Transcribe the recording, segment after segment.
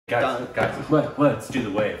Guys, What? let's do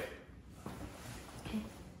the wave. Okay.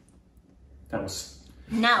 That was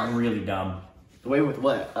No. really dumb. The way with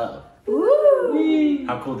what? Ooh.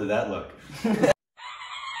 How cool did that look?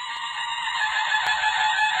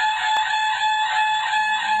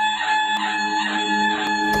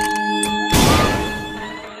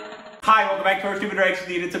 Hi, welcome back to our Stupid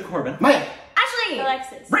Reaction Units of Corbin. Maya! Ashley.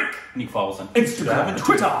 Alexis. Rick! And you can follow us on Instagram and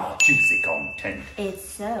Twitter. Juicy content. It's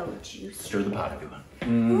so juicy. Stir the pot, everyone. Stir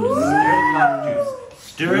the pot of juice.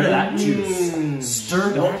 Stir to that juice.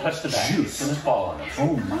 Stir, don't touch the bag. Juice. It's gonna fall on us.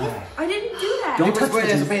 Oh my. I didn't do that. Don't It was touch great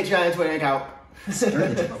the as a Patreon, tweeting out.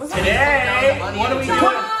 Today, what are we doing?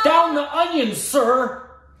 Put down the onions, sir!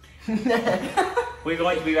 We're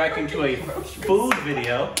going to be reacting to a food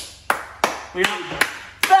video.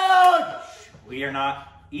 We are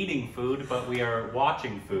not eating food, but we are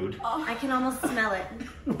watching food. Oh, I can almost smell it.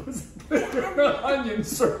 Onions,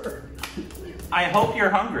 sir. I hope you're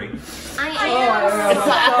hungry, I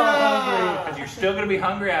am. because you're still going to be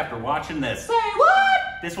hungry after watching this. Say what?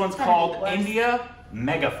 This one's called India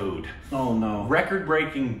Mega Food. Oh no.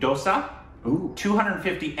 Record-breaking dosa, Ooh.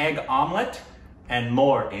 250 egg omelet, and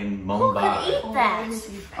more in Who Mumbai. could eat that?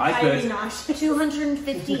 I could.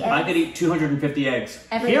 250 eggs. I could eat 250 eggs.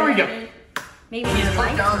 Here we go. Maybe He's just put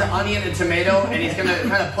like down the onion and tomato, and he's gonna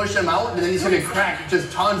kind of push them out, and then he's gonna crack just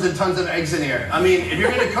tons and tons of eggs in here. I mean, if you're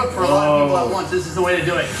gonna cook for a lot of people at once, this is the way to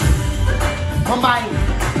do it. Mumbai!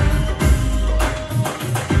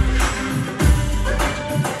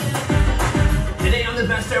 Today on the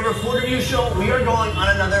Best Ever Food Review Show, we are going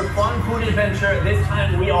on another fun food adventure. This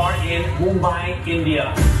time we are in Mumbai,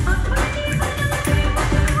 India.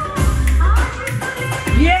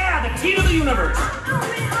 Yeah, the key to the universe.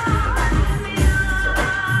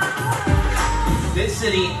 This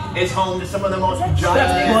city is home to some of the most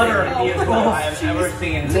gigantic butter. Indian food I have ever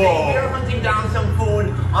seen. Today we are hunting down some food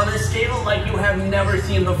on a scale like you have never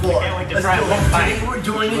seen before. Can't wait to Let's try do it. it. Today we're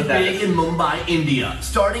doing it big in Mumbai, India.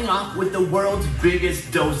 Starting off with the world's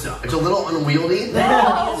biggest dosa. It's a little unwieldy.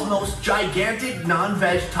 India's most gigantic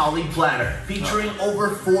non-veg thali platter, featuring over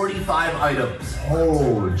 45 items.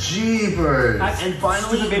 Oh, jeepers. And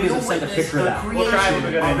finally, Stupid babies we'll will send a witness picture of the that. We'll try it. We're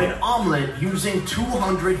creation gonna of do an it. omelette using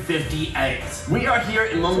 250 eggs. We are here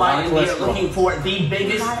in Mumbai, Lot of India, cholesterol. looking for the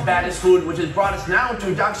biggest, baddest food, which has brought us now to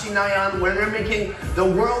Dakshinayan, where they're making the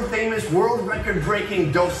world famous, world record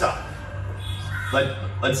breaking dosa.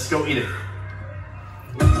 Let's go eat it.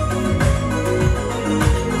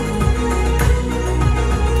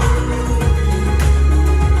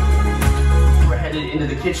 We're headed into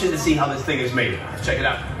the kitchen to see how this thing is made. Let's check it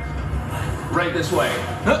out. Right this way.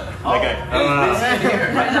 Okay.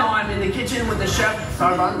 Right now I'm in the kitchen with the chef,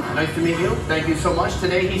 Sarvan. Nice to meet you. Thank you so much.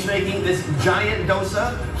 Today he's making this giant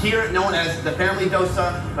dosa, here known as the family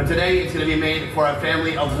dosa, but today it's going to be made for a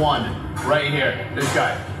family of one. Right here. This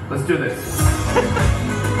guy. Let's do this.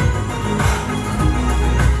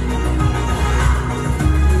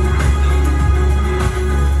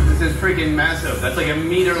 This is freaking massive. That's like a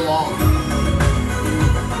meter long.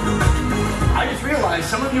 I just realized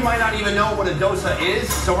some of you might not even know what a dosa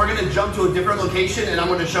is, so we're gonna jump to a different location and I'm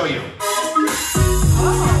gonna show you.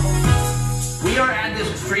 We are at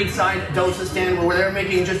this street side dosa stand where they're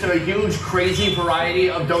making just a huge, crazy variety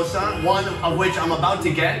of dosa, one of which I'm about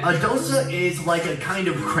to get. A dosa is like a kind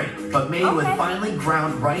of crepe, but made with finely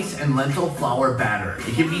ground rice and lentil flour batter.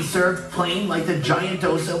 It can be served plain like the giant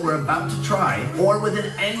dosa we're about to try, or with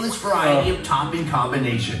an endless variety of topping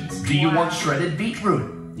combinations. Do you want shredded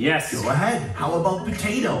beetroot? Yes. Go ahead. How about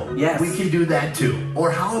potato? Yes. We can do that too.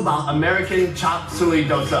 Or how about American chop suey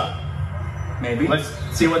dosa? Maybe. Let's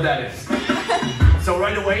see what that is. So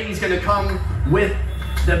right away, he's gonna come with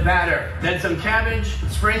the batter. Then some cabbage,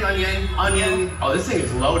 spring onion. Oh, this thing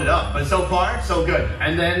is loaded up, but so far, so good.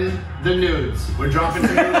 And then the nudes. We're dropping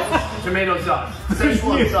some noodles, tomato sauce,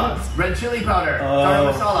 Szechuan sauce, red chili powder,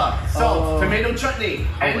 garam masala, salt, tomato chutney,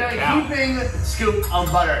 and a heaping scoop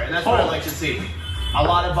of butter. And that's what I like to see. A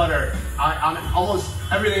lot of butter on almost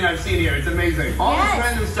everything I've seen here. It's amazing. All this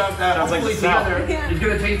random stuff that hopefully together is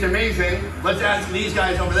going to taste amazing. Let's ask these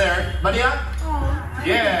guys over there. Maria?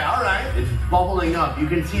 Yeah, all right. It's bubbling up. You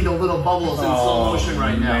can see the little bubbles in slow motion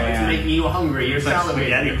right now. Man. It's making you hungry. You're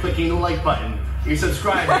salivating. You're clicking the like button. You're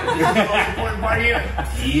subscribing. This is the most important part here.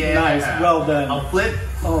 Yeah. Nice. Well done. A flip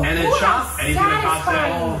and a chop, and he's going to toss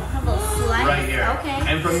that right here. Okay.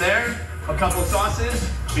 And from there, a couple sauces.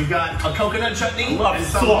 We've got a coconut chutney and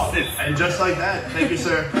some sauces. And just like that, thank you,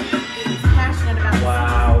 sir. Passionate about this.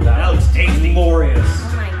 Wow, that looks tasty. Glorious.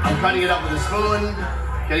 Oh my God. I'm cutting it up with a spoon,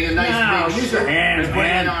 getting a nice big use your hands, We're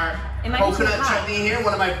putting in man. our coconut chutney here,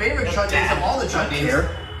 one of my favorite chutneys of all the chutneys.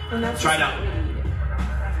 Try it out.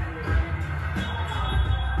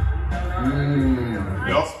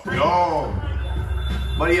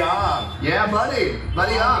 Buddy yeah, buddy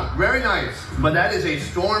very nice. But that is a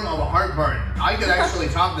storm of heartburn. I could actually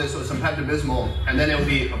top this with some Pepto-Bismol, and then it would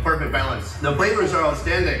be a perfect balance. The flavors are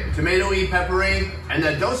outstanding. Tomatoey, peppery, and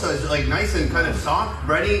that dosa is like nice and kind of soft,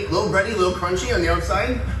 bready, a little crunchy on the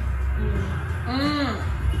outside.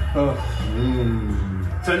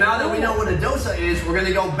 So now that we know what a dosa is, we're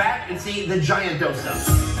gonna go back and see the giant dosa.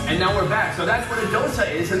 And now we're back. So that's what a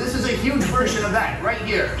dosa is, and this is a huge version of that right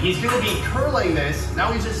here. He's gonna be curling this.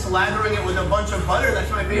 Now he's just slathering it with a bunch of butter.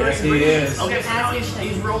 That's my favorite ingredient. He is. Okay, so now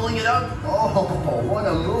he's rolling it up. Oh, what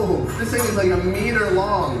a move. This thing is like a meter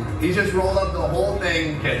long. He's just rolled up the whole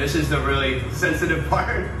thing. Okay, this is the really sensitive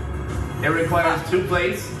part. It requires 2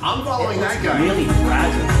 plates. I'm following that guy. Really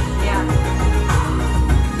fragile. Yeah.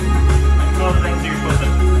 All the things you're supposed to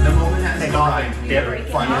The moment has take off arrived. and dip.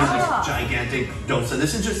 Finally, this gigantic dosa.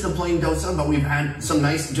 This is just the plain dosa, but we've had some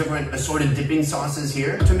nice different assorted dipping sauces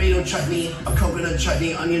here. Tomato chutney, a coconut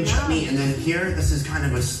chutney, onion chutney, and then here, this is kind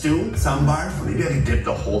of a stew, sambar. Maybe I can dip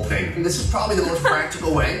the whole thing. And this is probably the most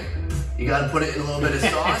practical way. You gotta put it in a little bit of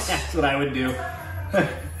sauce. That's what I would do.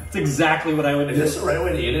 That's exactly what I would do. Is this the right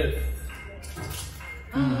way to eat it?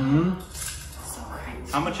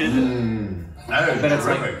 How much is it? That is bet it's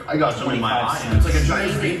terrific. I got some in my 25 eye. cents. It's like a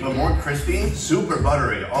giant treat, but more crispy, super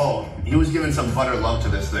buttery. Oh, he was giving some butter love to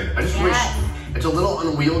this thing. I just wish it's a little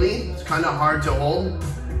unwieldy. It's kind of hard to hold.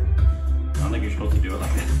 I don't think you're supposed to do it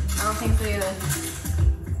like that. I don't think so either.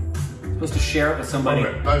 Supposed to share it with somebody.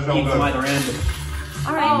 Okay, that's so Eat good. from either end.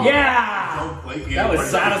 All right. Yeah! That was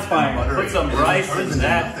satisfying. Put some rice in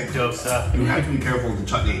that dosa. You have to be careful with the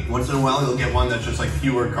chutney. Once in a while, you'll get one that's just like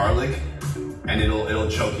pure garlic, and it'll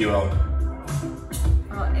choke you out.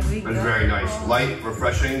 Oh, here we It's go. very nice, light,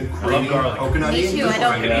 refreshing, creamy, garlic. coconutty. Me too. I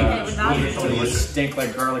don't eat it without it. So It would delicious. stink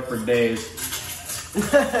like garlic for days.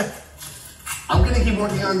 I'm gonna keep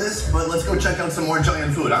working on this, but let's go check out some more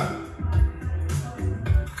giant food, huh?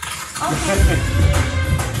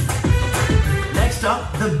 Next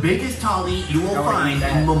up, the biggest thali you will find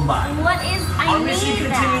in Mumbai. What is? Our I mission need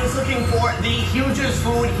continues that. looking for the hugest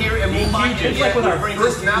food here in Mumbai. It's like with our brings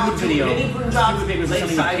first us now food to video. Mini Punjab's Food video was sending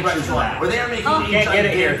me lakeside pictures of restaurant, that. where they are making a Can't get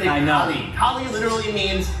it here. gigantic I know. thali. Thali literally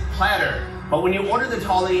means platter. But when you order the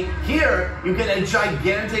thali, here you get a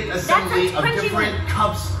gigantic assembly of crunchy different one.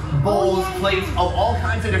 cups, bowls, plates of all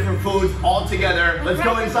kinds of different foods all together. Let's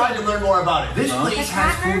go inside and learn more about it. This place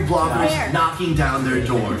has food bloggers Where? knocking down their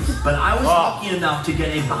doors. But I was lucky enough to get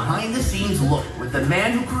a behind-the-scenes look with the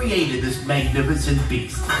man who created this magnificent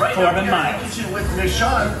beast. Right now, Corbin we're in the Miles. kitchen with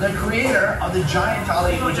Nishan, the creator of the giant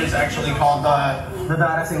thali, which is actually called the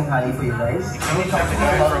Dara Singh Thali for you guys. Can we talk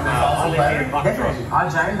about it also better? Definitely. Our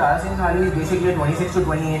giant Dara Singh Thali is basically a 26 to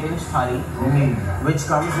 28 inch thali, okay, which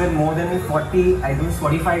comes with more than 40 items,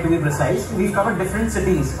 45 to be precise. We've covered different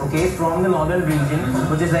cities, okay, from the northern region,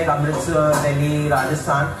 which is like Amritsar, Delhi,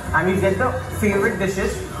 Rajasthan, and we get the favorite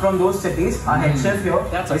dishes from those cities. Our head chef here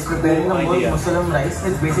That's a is preparing cool the idea. Muslim rice.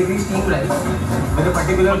 It's basically steamed rice with a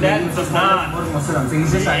particular Put that name, in which is some naan. called Muslim. So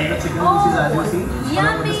he's just adding the chicken pieces as you see,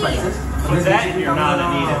 along with the yummy. spices. Put This that in basically your comes naan on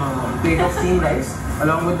and eat it. a plate of steamed rice,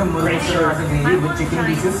 along with the murg as a gravy with chicken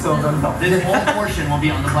pieces served on top. This whole portion will be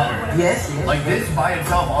on the platter. Yes, yes. Like this by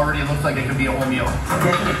itself already looks like it could be a whole meal.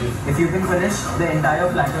 Definitely. If you can finish the entire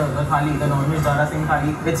platter, the thali, the non-veg Dara Singh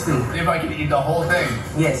thali, it's free. If I could eat the whole thing,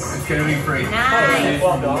 Yes. it's gonna be free. Nice.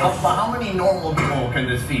 How many normal people can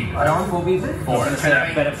this feed? Around 4 people? 4. gonna Can say,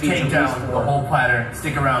 I I bet it feeds take at down least the 4. whole platter?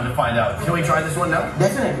 Stick around to find out. Can we try this one now?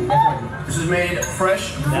 Definitely, definitely. This is made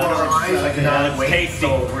fresh before Now our it's- eyes. I now cannot it's wait. tasty.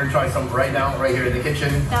 So we're gonna try some right now, right here in the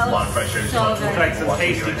kitchen. That a lot was fresher. so good. Looks like some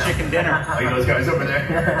tasty chicken dinner. Look at those guys over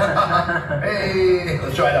there. Hey,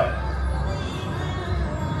 let's try it out.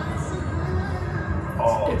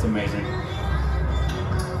 Oh, It's amazing.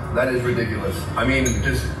 that is ridiculous. I mean,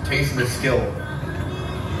 just taste the skill.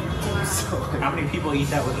 How many people eat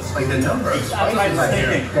that with a Like the number of That's what I spices was in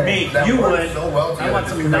here. thinking. Me, That you works would. so well I together. want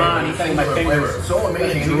Just some create naan a eating my singular fingers. flavor. So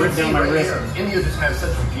amazing. And you Drip can see down my right wrist. here, India just has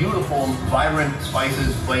such beautiful, vibrant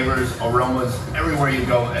spices, flavors, aromas everywhere you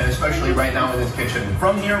go, and especially right now in this kitchen.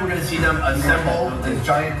 From here, we're gonna see them assemble this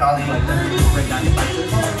giant thali. More than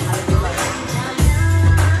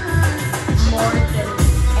anything.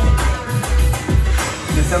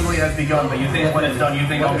 The assembly has begun, but you think when it's done, you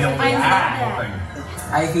think I'll be able to I eat love the whole that. thing.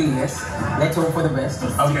 I feel yes. Let's hope for the best.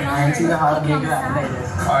 Okay. And see how big your appetite is.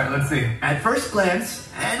 All right, let's see. At first glance,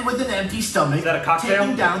 and with an empty stomach, Is that a cocktail?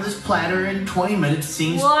 taking down this platter in 20 minutes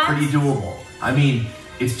seems What? pretty doable. I mean,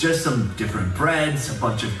 it's just some different breads, a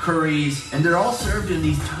bunch of curries, and they're all served in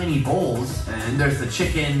these tiny bowls. And there's the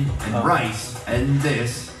chicken and rice and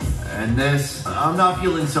this And this, I'm not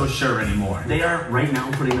feeling so sure anymore. They are right now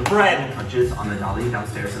putting the Bread. touches on the dolly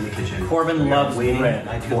downstairs in the kitchen. Corbin loves waiting bread.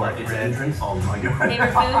 for its entrance. Oh my god.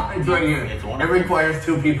 Favorite food? It's right here. It requires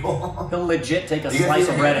 2 people. He'll legit take a You guys slice see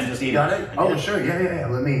of the bread hands? and just eat Got it. it? Oh, sure. Yeah.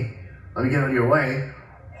 Let me get out of your way.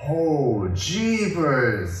 Oh,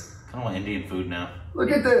 jeepers. I don't want Indian food now. Look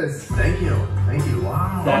at this. Thank you.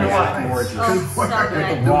 Wow. That is Nice. gorgeous. Oh, so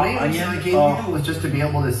good. The Raw main reason I onion. came Oh. here was just to be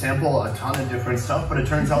able to sample a ton of different stuff, but it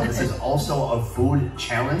turns out this is also a food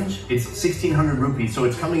challenge. It's 1,600 rupees, so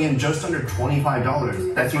it's coming in just under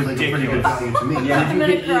 $25. That seems like a pretty good value to me. Yeah. And if you I'm can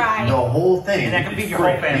gonna cry. eat the whole thing, And that could feed your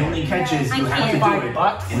free. whole family. The only catch is I you have to can't. do it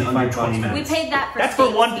 $5 in under 20 We minutes. paid that for That's for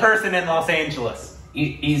steaks one here. person in Los Angeles.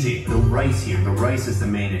 Easy. The rice here, the rice is the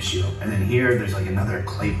main issue. And then here, there's like another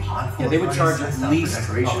clay pot full Yeah, they of would rice. charge That's at not for least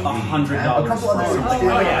decoration. $100 A couple other for things. something.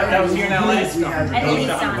 Oh, yeah, that was here in LA. We have At least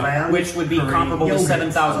dosa, on. lamb, Which would be curry, comparable to yogurt.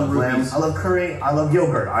 7,000 I love lamb. rupees. I love curry. I love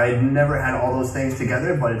yogurt. I've never had all those things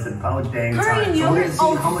together, but it's about dang Curry time. and So we're yogurt? gonna see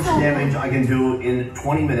Oh, how much so damage I can do in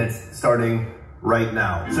 20 minutes starting right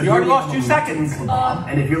now. So You already here we lost have 2 a mutton seconds. kebab.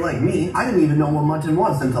 And if you're like me, I didn't even know what mutton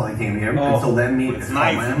was until I came here. Oh. And so lamb meat It's is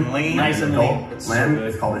nice called and lamb. lean. Nice and It's lean. called It's so lamb good.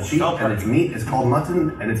 is called a sheep, So and its meat is called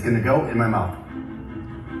mutton, and it's gonna go in my mouth.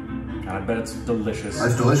 I bet it's delicious.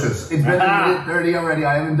 That's delicious. It's been a minute 30 already.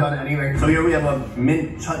 I haven't done anything. So here we have a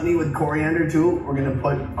mint chutney with coriander too. We're gonna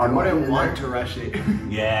put our mutton in there. to rush it.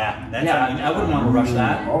 Yeah. That's Yeah, I wouldn't want to rush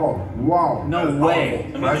that. Oh wow! No That's way.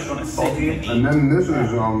 awful. Fresh, gonna sit salty, and eat. and then this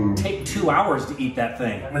is Take 2 hours to eat that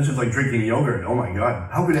thing. That's just like drinking yogurt. Oh my god!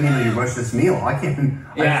 How could anybody rush this meal? I can't.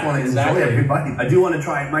 I Yeah, just want to exactly. enjoy every bite. I do want to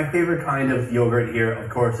try it. My favorite kind of yogurt here, of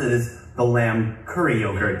course, it is the lamb curry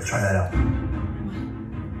yogurt. Let's try that out.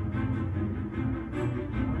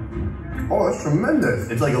 Oh, that's tremendous!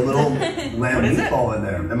 It's like a little lamb is it? meatball in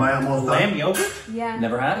there. Am I almost done? Lamb yogurt? Yeah.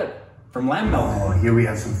 Never had it. From lamb milk. Oh, here we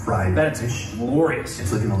have some I fried bet fish. it's glorious.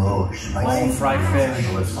 It's looking a little Oh, spicy. fried fish.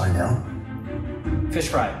 So let's find out. Fish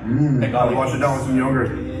fry. I'll wash it down with some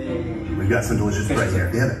yogurt. We've got some delicious Fish bread is here.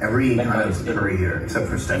 good. They have every Like kind of rice. curry here, except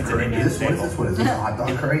for Steph It's an curry. Indian What is staple. this? What is this? A hot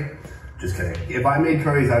dog curry? Just kidding. If I made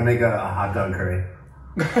curries, I'd make a hot dog curry.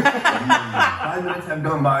 5 minutes have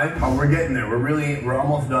gone by. Oh, we're getting there. We're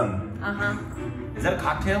almost done. Uh-huh. Is that a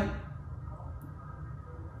cocktail?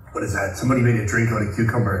 What is that? Somebody made a drink out of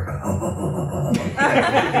cucumber.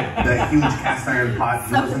 That huge cast iron pot.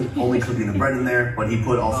 He wasn't only cooking the bread in there, but he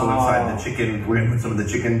put also inside the chicken. We're gonna put some of the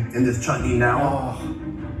chicken in this chutney now.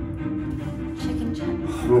 Chicken chutney.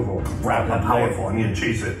 Beautiful. Grab that Powerful. I need to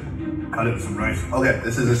chase it. Cut it with some rice. Okay,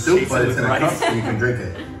 this is a soup, Chase but it it's with in a rice. cup and you can drink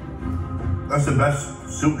it. That's the best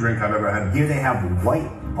soup drink I've ever had. Here they have white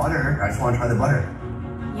butter. I just want to try the butter.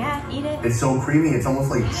 Yeah, eat it. It's so creamy. It's almost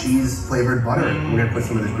like cheese flavored butter. We're gonna put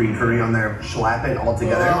some of this green curry on there. Slap it all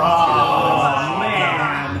together. Oh,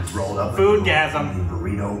 man. It's rolled up. Foodgasm.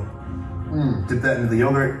 Burrito. Dip that into the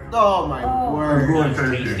yogurt. Oh my word.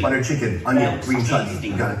 Tasty. Butter chicken, onion, That's green chutney. tasty.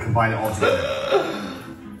 You gotta combine it all together.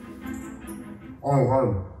 Oh my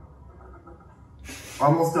god.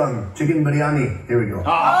 Almost done. Chicken biryani. Here we go.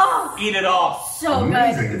 Oh, eat it all. So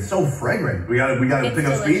Amazing. good. It's so fragrant. We gotta It's pick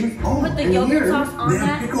up delicious. speed. Oh, Put the and yogurt here, sauce on they have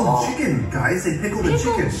that. pickled chicken, guys. They pickled the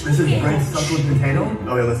Pickled chicken. This is chicken. bread stuffed with potato.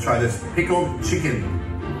 Okay, let's try this. Pickled chicken.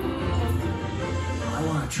 I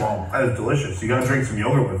want to try. Wow, that is delicious. You gotta drink some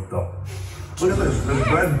yogurt with though. Look at this. This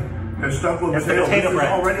bread is stuffed with It's the potato. potato This is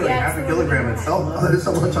bread. already like Yeah, half a it's kilogram itself. Oh, this is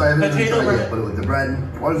so much I haven't even Potato tried bread. yet. Put it with the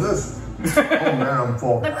bread. What is this? Oh man, I'm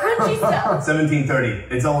full. The crunchy stuff.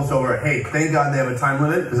 17:30. It's almost over. Hey, thank God they have a time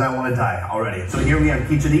limit because I want to die already. So here we have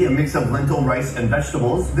khichdi, a mix of lentil, rice, and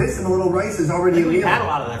vegetables. This and a little rice is already a We've meal. had a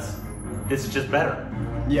lot of this. This is just better.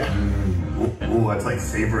 Yeah. Ooh, that's like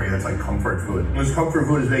savory. That's like comfort food. This comfort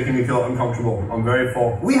food is making me feel uncomfortable. I'm very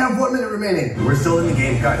full. We have 1 minute remaining. We're still in the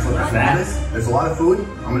game, guys. Let's do that? this. There's a lot of food.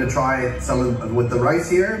 I'm gonna try some with the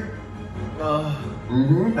rice here.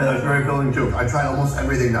 And that's very filling too. I tried almost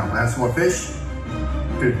everything now. I have some more fish.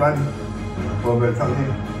 Good bun. A little bit of chutney.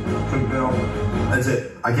 Quick bill. That's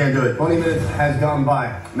it. I can't do it. 20 minutes has gone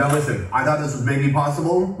by. Now listen, I thought this was maybe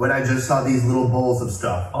possible when I just saw these little bowls of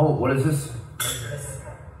stuff. Oh, what is this?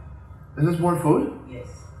 Is this more food? Yes.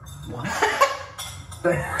 What?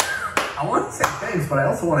 I want to say thanks, but I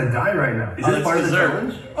also want to die right now. Is this it's part of the dessert.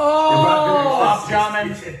 challenge? Soft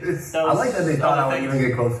I ramen. like that they thought I wouldn't even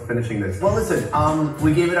get close to finishing this. Well, listen,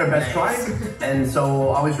 we gave it our best try, and so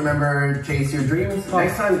always remember, chase your dreams.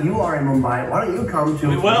 Next time you are in Mumbai, why don't you come to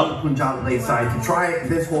We will. Punjab Lakeside to try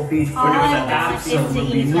this whole feast? We're doing that. It's to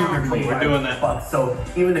eat that. We're doing that. $25. So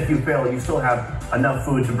even if you fail, you still have enough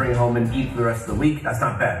food to bring home and eat for the rest of the week. That's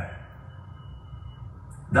not bad.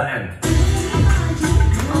 The end.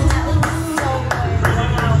 Oh, that was so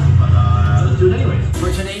good.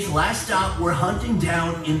 last stop, we're hunting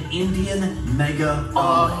down an Indian mega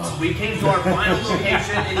omelet. We came to our final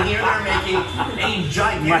location, and here they're making a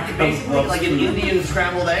gigantic, basically like an Indian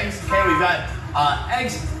scrambled eggs. Okay, we've got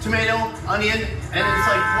eggs, tomato, onion, and it's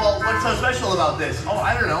like, well, what's so special about this? Oh,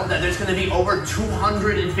 I don't know, that there's gonna be over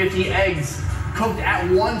 250 eggs cooked at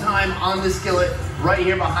one time on the skillet right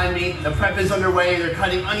here behind me. The prep is underway. They're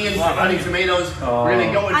cutting onions, they're cutting tomatoes. We're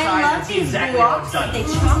gonna go inside and see exactly how it's done. They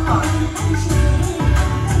chop on.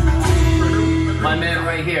 My man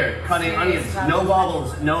right here, cutting onions. No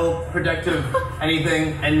bobbles, no protective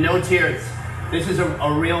anything, and no tears. This is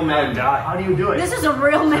a real man. How do you do it? This is a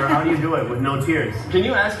real man. Sir, how do you do it with no tears? Can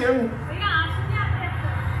you ask him?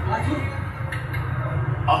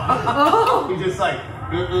 He's just like,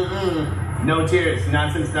 no tears,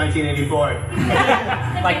 not since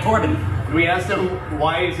 1984. Like Corbin. We asked him,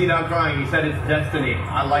 why is he not crying? He said it's destiny.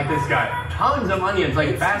 I like this guy. Tons of onions,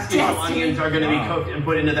 like baskets of onions are going to be cooked and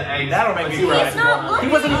put into the eggs. That'll make me cry. He's not looking.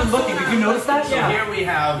 He wasn't even looking. Did you notice that? So here we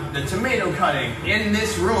have the tomato cutting. In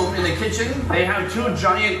this room, in the kitchen, they have two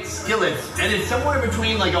giant skillets. And it's somewhere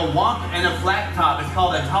between like a wok and a flat top. It's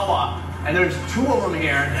called a tawa. And there's two of them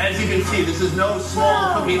here. As you can see, this is no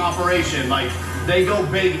small cooking operation. Like, they go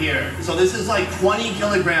big here. So this is like 20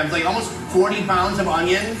 kilograms, like almost 40 pounds of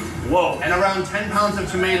onion. Whoa. And around 10 pounds of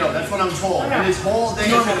tomato. That's what I'm told. And this whole thing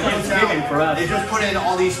is Normal cooked Thanksgiving down. for us. They just put in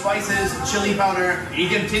all these spices, chili powder. He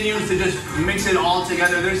continues to just mix it all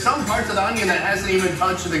together. There's some parts of the onion that hasn't even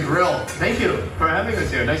touched the grill. Thank you for having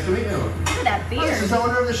us here. Nice to meet you. Look at that beard. This is the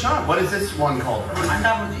owner of the shop. What is this one called?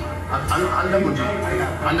 Anda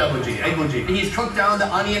bhuji, egg bhuji. He's cooked down the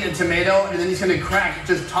onion and tomato, and then he's gonna crack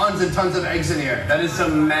just tons and tons of eggs in here. That is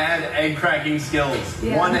some mad egg cracking skills.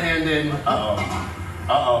 Yeah. One-handed.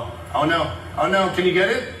 Oh no. Oh no. Can you get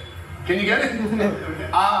it? Can you get it?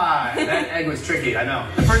 That egg was tricky. I know.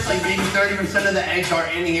 The first like maybe 30% of the eggs are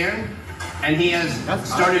in here. And he has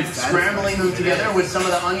started scrambling them together with some of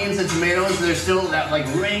the onions and tomatoes. There's still that like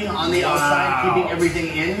ring on the outside, keeping everything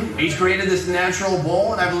in. He's created this natural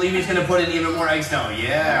bowl, and I believe he's gonna put in even more eggs now.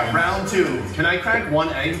 Yeah, round two. Can I crack one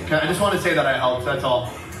egg? I just want to say that I helped, that's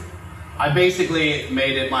all. I basically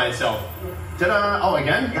made it myself. Ta-da! Oh,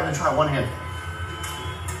 again? Gotta try one hand.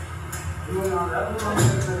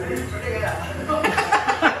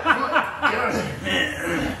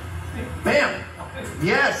 Bam!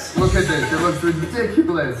 Yes! Look at this, it looks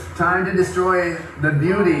ridiculous. Time to destroy the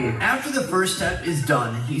beauty. After the first step is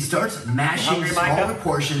done, he starts mashing smaller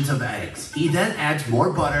portions of eggs. He then adds more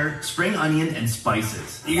butter, spring onion, and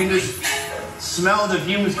spices. You can just smell the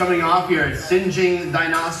fumes coming off here, singeing thy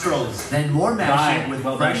nostrils. Then more mashing with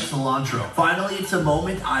fresh cilantro. Finally, it's a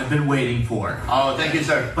moment I've been waiting for. Oh, thank you,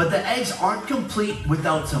 sir. But the eggs aren't complete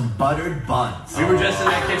without some buttered buns. We were just in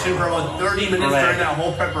that kitchen for about 30 minutes during that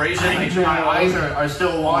whole preparation. My eyes are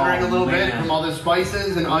still watering a little bit from all the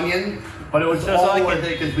spices and onion, but it was just all worth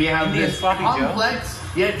it because we have this complex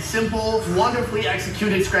yet simple, wonderfully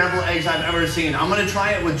executed scrambled eggs I've ever seen. I'm gonna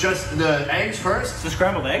try it with just the eggs first. It's a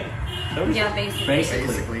scrambled egg? Yeah,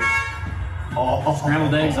 basically. Oh,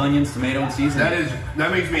 Scrambled eggs, onions, tomato, and seasoning.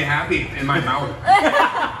 That makes me happy in my mouth.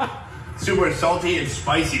 Super salty and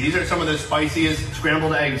spicy. These are some of the spiciest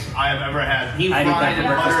scrambled eggs I have ever had. He fried and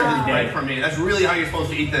buttered this bread for me. That's really how you're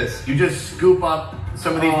supposed to eat this. You just scoop up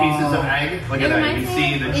some of these pieces of egg. Look at that. You can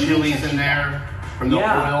see the chilies in there from the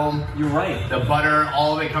oil. You're right. The butter,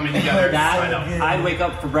 all of it coming together. I'd wake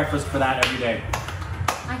up for breakfast for that every day.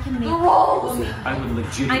 I can make rolls. I would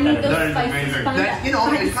legit. I need those That is spices.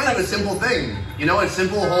 amazing. It's kind of a simple thing. You know, it's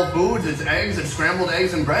simple whole foods, it's eggs, it's scrambled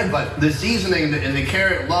eggs and bread, but the seasoning and the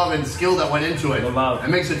carrot love and skill that went into it, it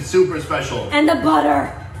makes it super special. And the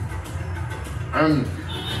butter.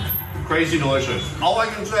 Crazy delicious. All I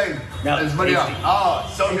can say is buddy up. Oh,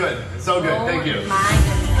 so good. So good. Thank you. My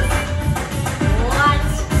goodness. What?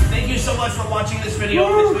 Thank you so much for watching this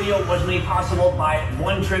video. This video was made possible by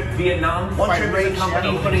One Trip Vietnam. One Trip is a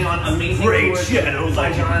company putting on amazing tours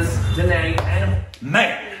by John, Danae, and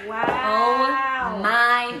man. Wow. Oh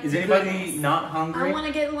my. Is anybody not hungry? I want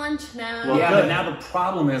to get lunch now. Well, yeah, but now the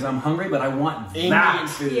problem is I'm hungry, but I want that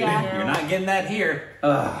food. Yeah. You're not getting that here.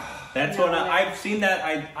 That's what I've seen that.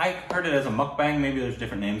 I heard it as a mukbang. Maybe there's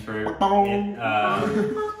different names for it.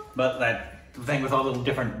 But that thing with all the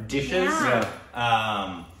different dishes.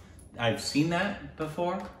 Yeah. I've seen that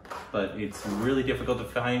before, but it's really difficult to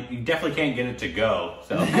find. You definitely can't get it to go.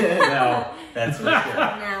 So no, that's for sure.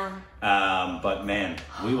 No. But man,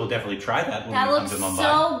 we will definitely try that when That we come looks to Mumbai.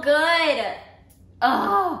 so good.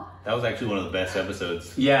 Oh. That was actually one of the best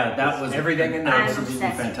episodes. Yeah, that was everything in there. I'm Was a obsessed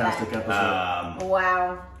with fantastic that. episode.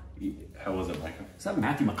 Wow. How was it, Michael? Is that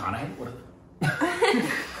Matthew McConaughey? What is it?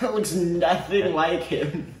 That looks nothing like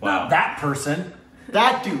him. Wow. That person.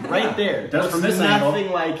 That dude right there. Just looks from this nothing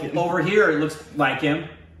angle. like him. Over here, it looks like him.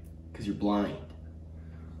 Because you're blind.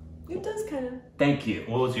 It does kind of. Thank you.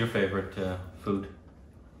 What was your favorite food?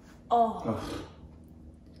 Oh.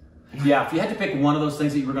 Yeah, if you had to pick one of those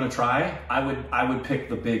things that you were going to try, I would pick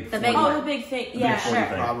the big. The big Oh, one. the big thing. Yeah, big sure.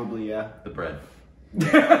 thing. Probably, yeah. The bread.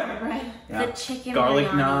 Right. Yeah. The chicken Garlic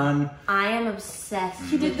biryani. naan. I am obsessed.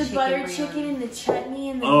 He did the with butter biryani. chicken and the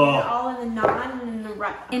chutney and the all in the naan and the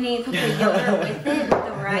rice. And then you put the yogurt with it, with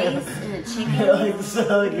the rice and the chicken. It looks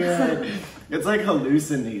so good. It's like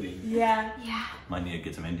hallucinating. Yeah. Yeah. Might need to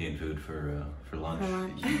get some Indian food for lunch. For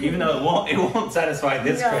lunch. Even though it won't satisfy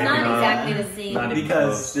this Yeah. craving. Not exactly the same. Not even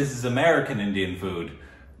Because close. this is American Indian food.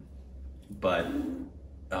 But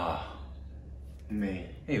Man.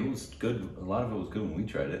 hey, it was good. A lot of it was good when we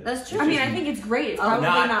tried it. That's true. I mean, I think it's great. It's probably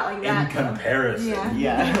not, not like in that. though. comparison. Yeah.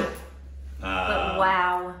 Yeah. But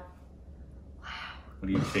wow. What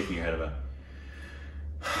are you shaking your head about?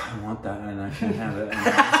 I want that and I can't have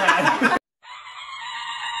it.